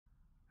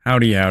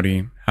Howdy,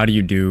 howdy. How do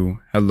you do?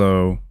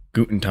 Hello,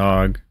 guten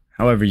tag,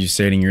 however you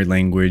say it in your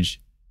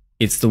language.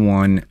 It's the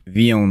one,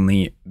 the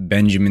only,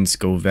 Benjamin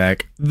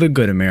Scovach, the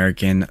good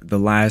American, the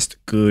last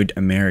good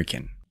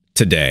American.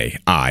 Today,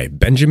 I,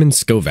 Benjamin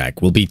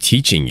Scovach, will be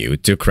teaching you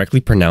to correctly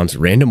pronounce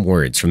random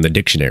words from the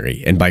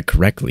dictionary, and by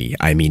correctly,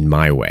 I mean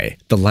my way,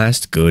 the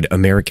last good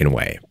American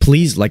way.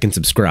 Please like and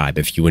subscribe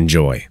if you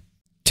enjoy.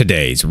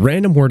 Today's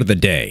random word of the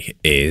day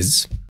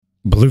is...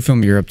 Blue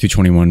Film Europe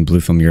 221,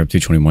 Blue Film Europe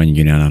 221.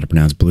 You know how to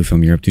pronounce Blue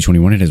Film Europe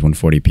 221. It is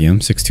 1:40 p.m.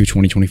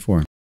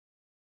 6/2/2024.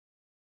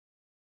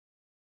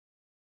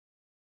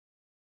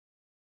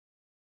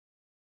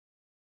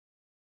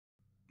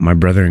 My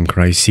brother in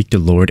Christ, seek the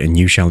Lord, and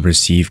you shall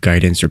receive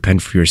guidance.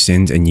 Repent for your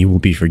sins, and you will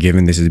be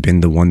forgiven. This has been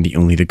the one, the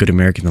only, the good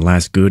American, the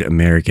last good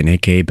American,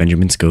 aka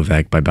Benjamin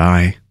Scovach.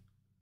 Bye-bye.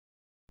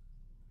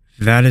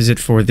 That is it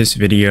for this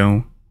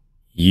video.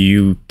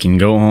 You can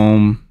go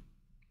home.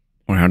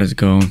 Or how does it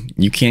go?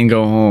 You can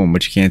go home,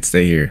 but you can't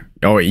stay here.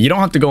 Oh, wait, you don't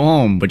have to go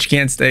home, but you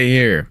can't stay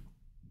here.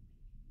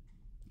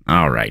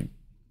 All right.